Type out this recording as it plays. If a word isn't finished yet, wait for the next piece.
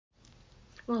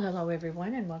Well, hello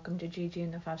everyone, and welcome to Gigi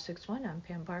and the 561. I'm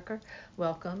Pam Parker.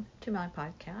 Welcome to my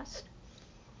podcast.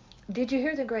 Did you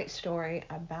hear the great story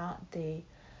about the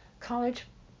college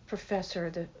professor,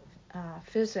 the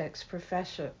physics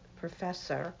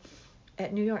professor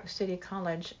at New York City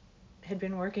College had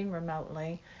been working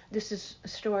remotely? This is a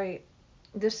story.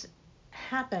 This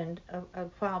happened a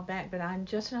while back, but I'm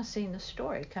just now seeing the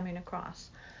story coming across.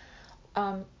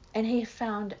 Um, and he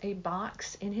found a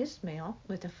box in his mail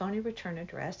with a phony return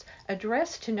address,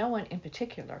 addressed to no one in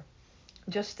particular,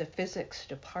 just the physics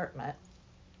department.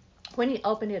 When he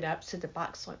opened it up, so the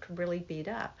box looked really beat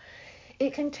up.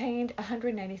 It contained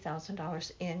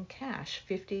 $180,000 in cash,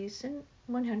 50s and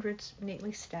 100s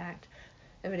neatly stacked,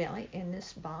 evidently in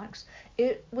this box.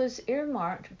 It was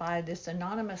earmarked by this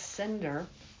anonymous sender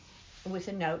with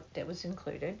a note that was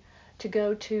included to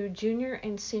go to junior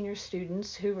and senior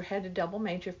students who had a double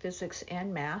major, physics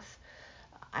and math,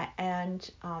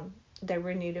 and they were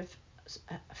in need of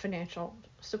financial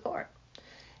support.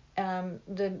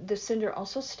 The sender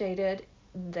also stated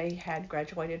they had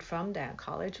graduated from that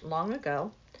college long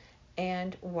ago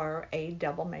and were a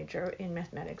double major in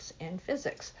mathematics and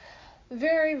physics.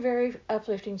 Very, very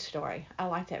uplifting story. I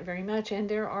like that very much, and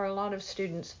there are a lot of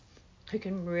students who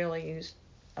can really use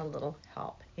a little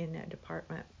help in that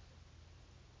department.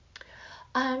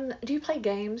 Do you play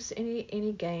games?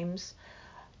 Any games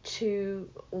to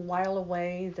while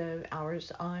away the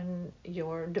hours on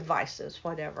your devices,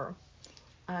 whatever?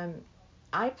 Um,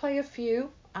 I play a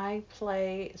few. I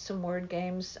play some word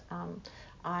games.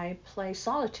 I play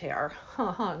solitaire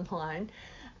online,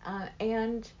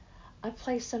 and I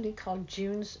play something called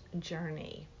June's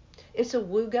Journey. It's a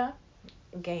Wooga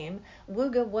game.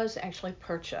 Wooga was actually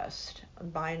purchased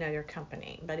by another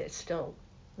company, but it's still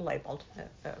labeled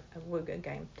a Wooga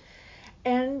game.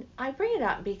 And I bring it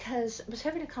up because I was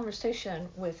having a conversation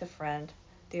with a friend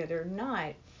the other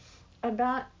night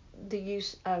about the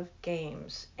use of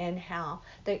games and how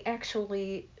they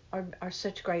actually are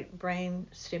such great brain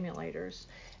stimulators.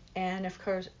 And of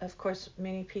course,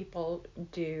 many people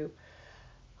do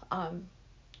um,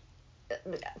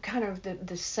 kind of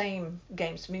the same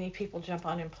games. Many people jump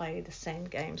on and play the same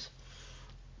games.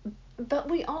 But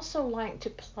we also like to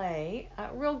play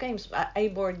real games, a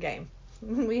board game.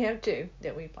 We have two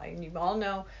that we play, and you all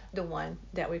know the one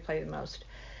that we play the most.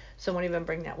 So I won't even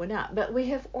bring that one up. But we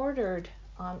have ordered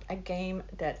a game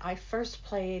that I first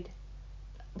played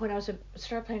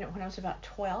started playing it when I was about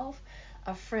 12.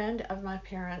 A friend of my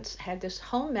parents had this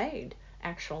homemade,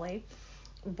 actually,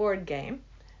 board game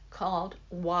called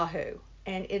Wahoo.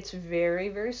 And it's very,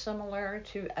 very similar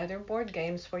to other board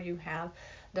games where you have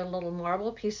the little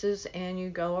marble pieces and you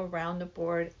go around the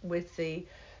board with the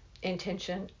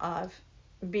intention of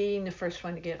being the first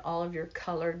one to get all of your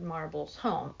colored marbles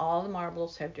home. All the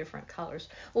marbles have different colors.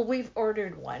 Well, we've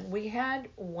ordered one. We had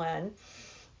one,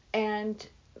 and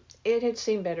it had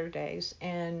seen better days,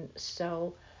 and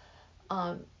so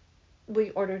um,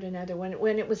 we ordered another one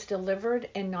when it was delivered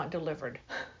and not delivered.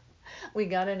 We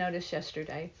got a notice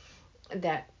yesterday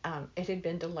that it had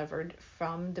been delivered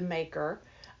from the maker.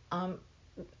 Um,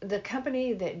 the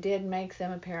company that did make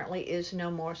them apparently is no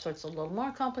more, so it's a little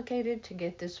more complicated to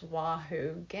get this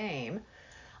Wahoo game.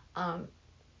 Um,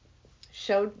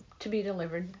 Showed to be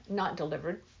delivered, not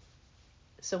delivered.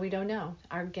 So we don't know.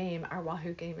 Our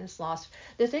Wahoo game is lost.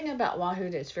 The thing about Wahoo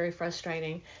that's very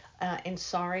frustrating, in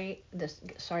Sorry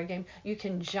game, you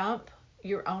can jump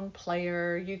your own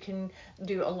player. You can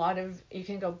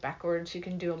go backwards. You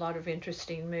can do a lot of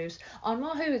interesting moves. On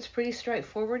Wahoo, it's pretty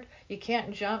straightforward. You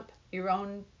can't jump your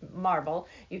own marble.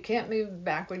 You can't move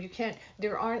backward.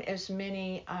 There aren't as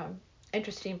many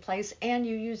interesting plays, and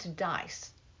you use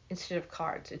dice instead of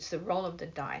cards. It's the roll of the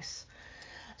dice.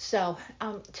 So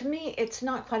to me, it's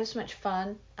not quite as much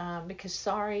fun because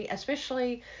Sorry,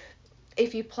 especially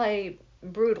if you play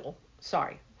brutal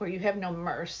Sorry, where you have no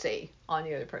mercy on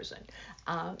the other person.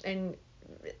 And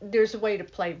there's a way to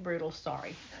play brutal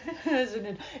Sorry.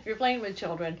 If you're playing with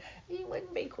children, you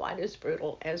wouldn't be quite as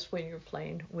brutal as when you're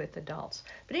playing with adults.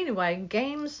 But anyway,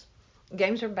 games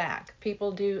are back.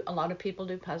 A lot of people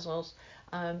do puzzles.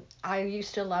 I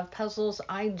used to love puzzles.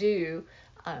 I did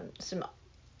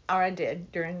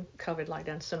during COVID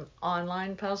lockdown, some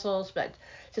online puzzles, but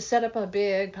to set up a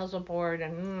big puzzle board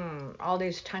and all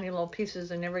these tiny little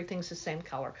pieces and everything's the same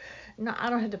color. No, I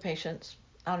don't have the patience.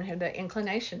 I don't have the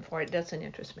inclination for it. It doesn't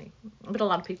interest me. But a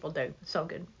lot of people do. So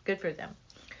good for them.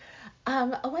 I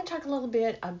want to talk a little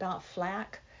bit about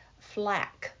Flack.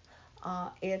 Flack.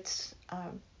 It's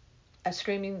a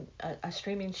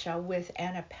streaming show with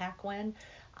Anna Paquin.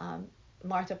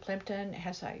 Martha Plimpton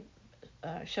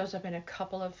shows up in a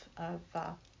couple of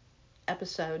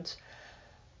episodes.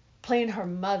 playing her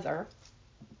mother.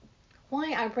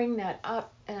 Why I bring that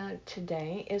up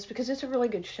today is because it's a really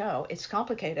good show. It's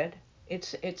complicated.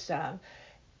 It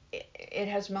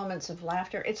has moments of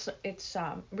laughter. It's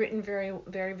written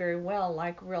very well,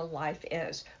 like real life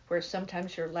is, where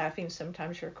sometimes you're laughing,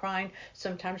 sometimes you're crying,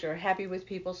 sometimes you're happy with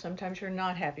people, sometimes you're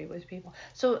not happy with people.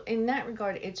 So in that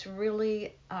regard, it's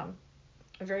really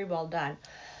very well done.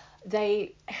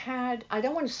 They had, I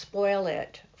don't want to spoil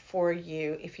it for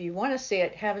you. If you want to see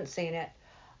it, haven't seen it,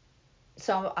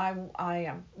 so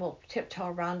I will tiptoe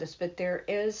around this, but there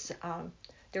is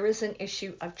an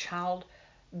issue of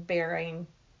childbearing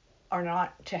or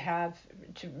not to have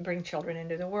to bring children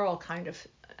into the world kind of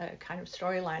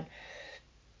storyline.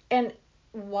 And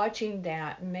watching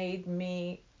that made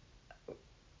me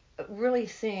really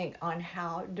think on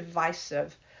how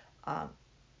divisive um,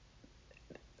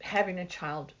 having a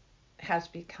child has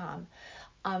become.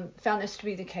 Found this to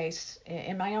be the case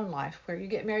in my own life, where you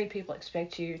get married, people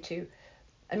expect you to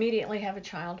immediately have a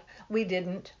child. We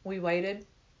didn't. We waited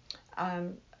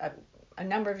um, a, a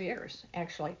number of years,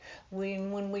 actually.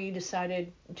 When we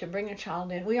decided to bring a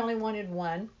child in, we only wanted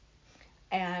one,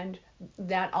 and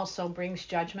that also brings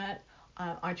judgment.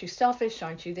 Aren't you selfish?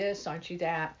 Aren't you this? Aren't you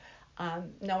that?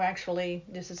 No, actually,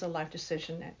 this is a life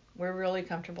decision that we're really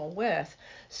comfortable with.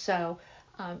 So,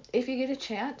 if you get a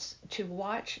chance to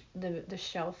watch the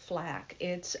show Flack,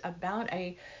 it's about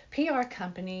a PR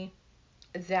company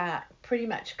that pretty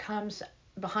much comes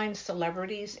behind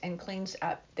celebrities and cleans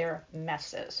up their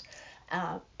messes.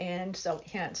 And so,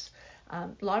 hence, a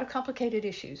lot of complicated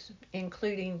issues,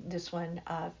 including this one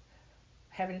of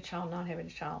having a child, not having a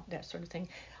child, that sort of thing.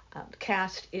 The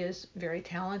cast is very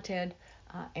talented.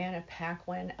 Anna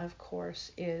Paquin, of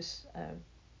course, is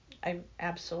an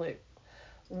absolute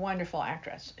wonderful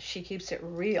actress. She keeps it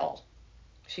real.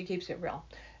 She keeps it real.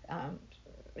 Um,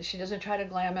 she doesn't try to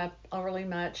glam up overly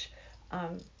much.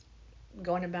 Um,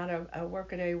 Going about a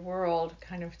workaday world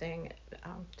kind of thing.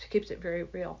 She keeps it very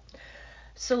real.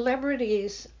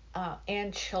 Celebrities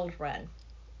and children.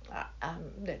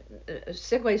 That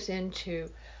segues into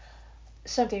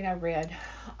something I read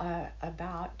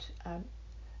about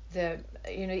the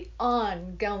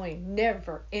ongoing,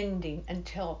 never-ending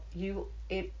until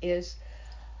it is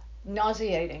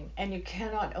nauseating and you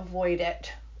cannot avoid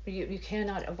it. You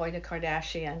cannot avoid the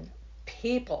Kardashian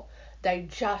people. They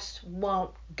just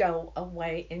won't go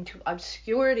away into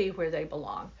obscurity where they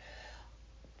belong.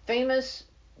 Famous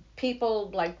people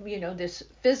like, this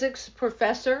physics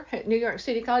professor at New York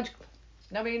City College,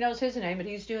 nobody knows his name, but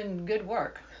he's doing good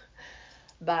work.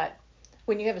 But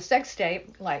when you have a sex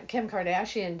tape like Kim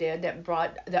Kardashian did that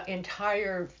brought the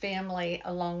entire family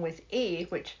along with E,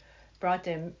 which brought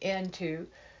them into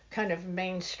kind of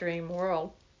mainstream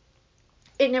world,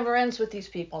 it never ends with these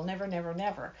people. Never, never,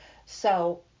 never.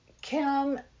 So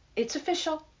Kim, it's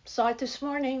official. Saw it this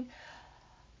morning.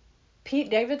 Pete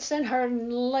Davidson, her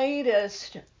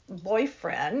latest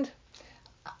boyfriend,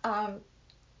 um,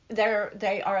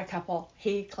 they are a couple.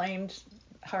 He claims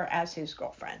her as his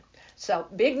girlfriend. So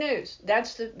big news.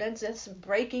 That's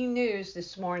breaking news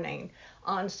this morning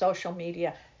on social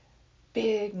media.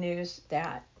 Big news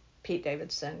that Pete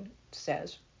Davidson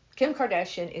says Kim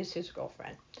Kardashian is his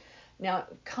girlfriend. Now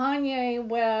Kanye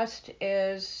West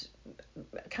is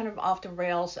kind of off the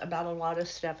rails about a lot of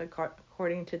stuff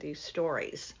according to these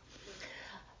stories.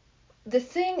 The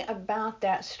thing about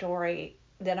that story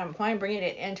that why I'm bringing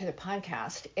it into the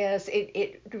podcast is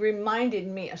it reminded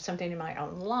me of something in my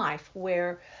own life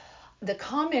where the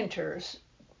commenters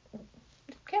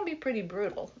can be pretty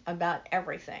brutal about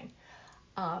everything.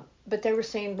 But they were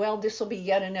saying, well, this will be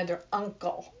yet another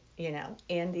uncle,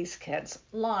 in these kids'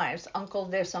 lives. Uncle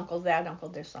this, uncle that, uncle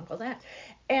this, uncle that.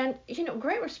 And,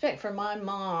 great respect for my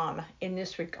mom in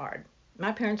this regard.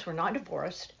 My parents were not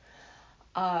divorced.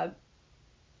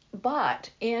 But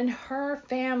in her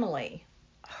family,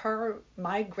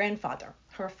 my grandfather,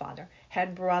 her father,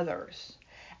 had brothers.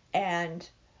 And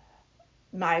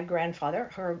my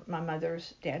grandfather, my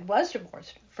mother's dad, was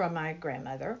divorced from my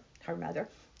grandmother, her mother.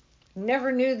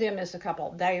 Never knew them as a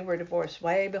couple. They were divorced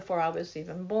way before I was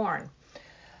even born.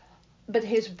 But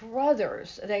his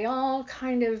brothers, they all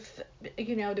kind of,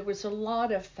 there was a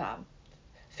lot of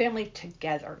family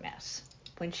togetherness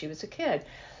when she was a kid.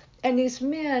 And these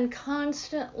men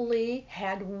constantly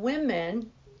had women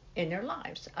in their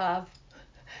lives.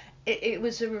 It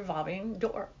was a revolving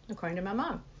door, according to my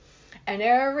mom. And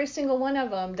every single one of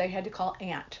them, they had to call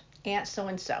aunt. Aunt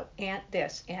so-and-so, aunt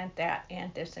this, aunt that,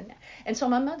 aunt this and that. And so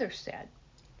my mother said,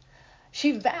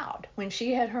 she vowed when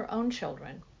she had her own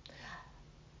children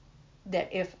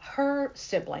that if her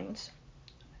siblings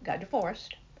got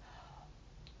divorced,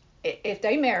 if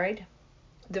they married,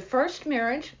 The first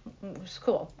marriage was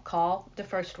cool. Call the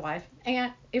first wife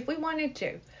aunt if we wanted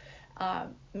to.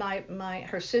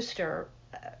 Her sister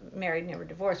married, never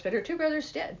divorced, but her two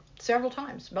brothers did several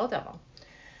times, both of them.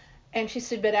 And she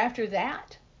said, but after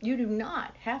that, you do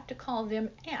not have to call them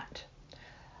aunt.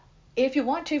 If you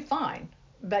want to, fine,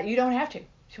 but you don't have to.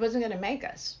 She wasn't going to make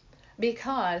us,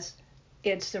 because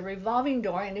it's the revolving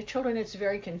door, and the children, it's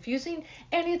very confusing,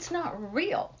 and it's not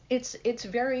real. It's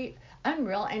very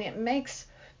unreal, and it makes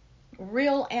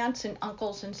real aunts and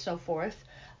uncles and so forth.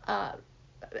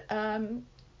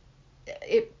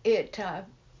 It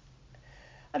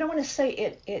I don't want to say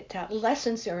it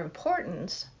lessens their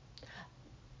importance,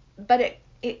 but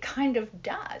it kind of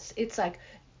does. It's like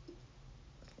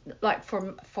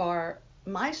for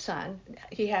my son,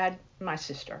 he had my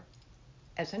sister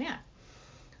as an aunt.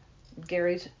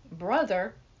 Gary's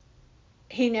brother,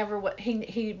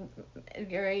 Gary's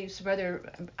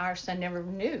brother, our son never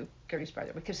knew Gary's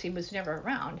brother because he was never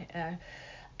around,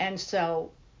 and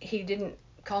so he didn't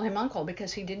call him uncle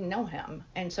because he didn't know him.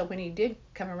 And so when he did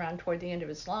come around toward the end of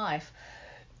his life,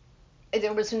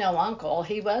 there was no uncle.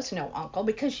 He was no uncle,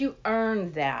 because you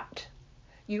earn that.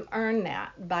 You earn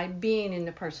that by being in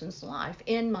the person's life,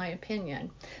 in my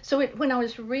opinion. So when I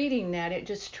was reading that, it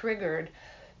just triggered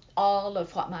all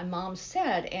of what my mom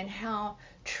said, and how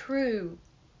true,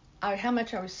 how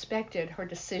much I respected her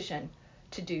decision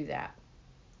to do that.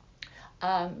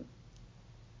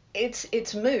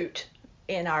 It's moot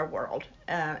in our world.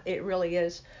 It really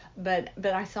is. But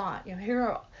I thought, here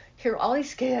are all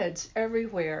these kids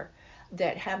everywhere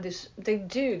that have this.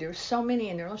 There's so many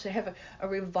in their lives. They have a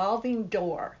revolving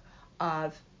door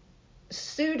of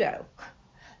pseudo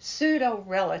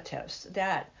relatives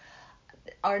that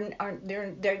are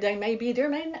they may be there,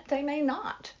 they may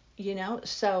not.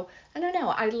 So I don't know.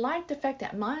 I like the fact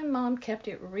that my mom kept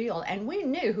it real, and we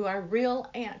knew who our real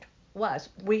aunt was.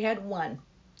 We had one.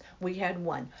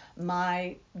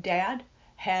 My dad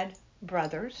had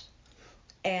brothers,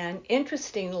 and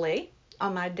interestingly,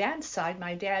 on my dad's side,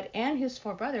 my dad and his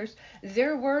four brothers,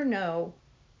 there were no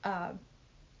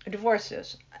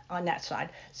divorces on that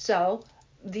side. So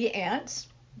the aunts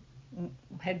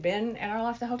had been in our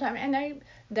life the whole time, and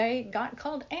they got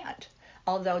called aunt,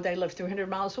 although they lived 300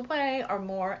 miles away or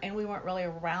more, and we weren't really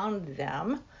around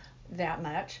them that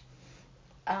much.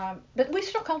 But we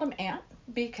still called them aunt,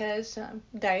 because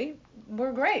they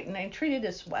were great and they treated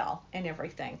us well and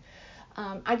everything.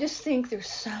 I just think there's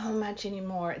so much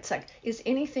anymore. It's like, is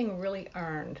anything really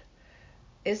earned?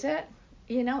 Is it?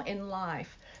 In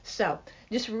life. So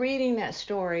just reading that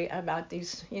story about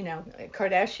these,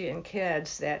 Kardashian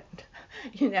kids that,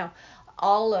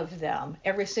 all of them,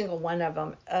 every single one of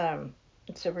them,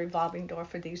 it's a revolving door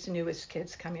for these newest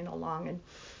kids coming along. And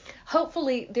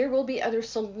hopefully there will be other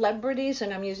celebrities,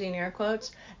 and I'm using air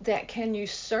quotes, that can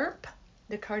usurp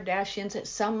the Kardashians at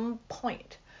some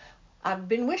point. I've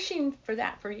been wishing for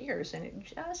that for years, and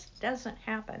it just doesn't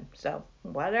happen. So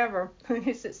whatever. I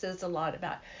guess it says a lot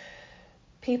about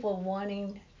people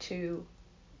wanting to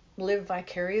live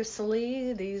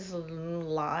vicariously these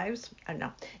lives. I don't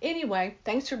know. Anyway,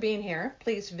 thanks for being here.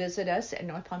 Please visit us at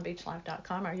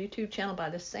northpalmbeachlife.com, our YouTube channel by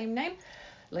the same name.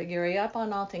 Look Gary up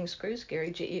on all things cruise,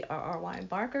 Gary Gerry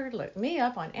Barker. Look me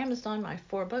up on Amazon, my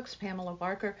 4 books, Pamela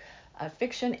Barker,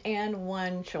 fiction and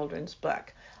 1 children's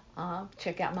book.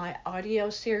 Check out my audio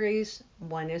series.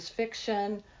 1 is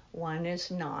fiction, 1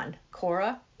 is non.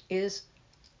 Cora is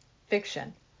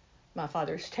fiction. My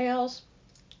Father's Tales,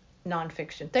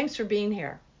 nonfiction. Thanks for being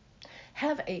here.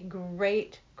 Have a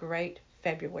great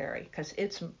February, because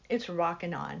it's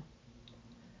rocking on.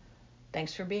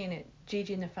 Thanks for being at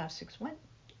Gigi in the 561.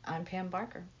 I'm Pam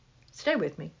Barker. Stay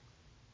with me.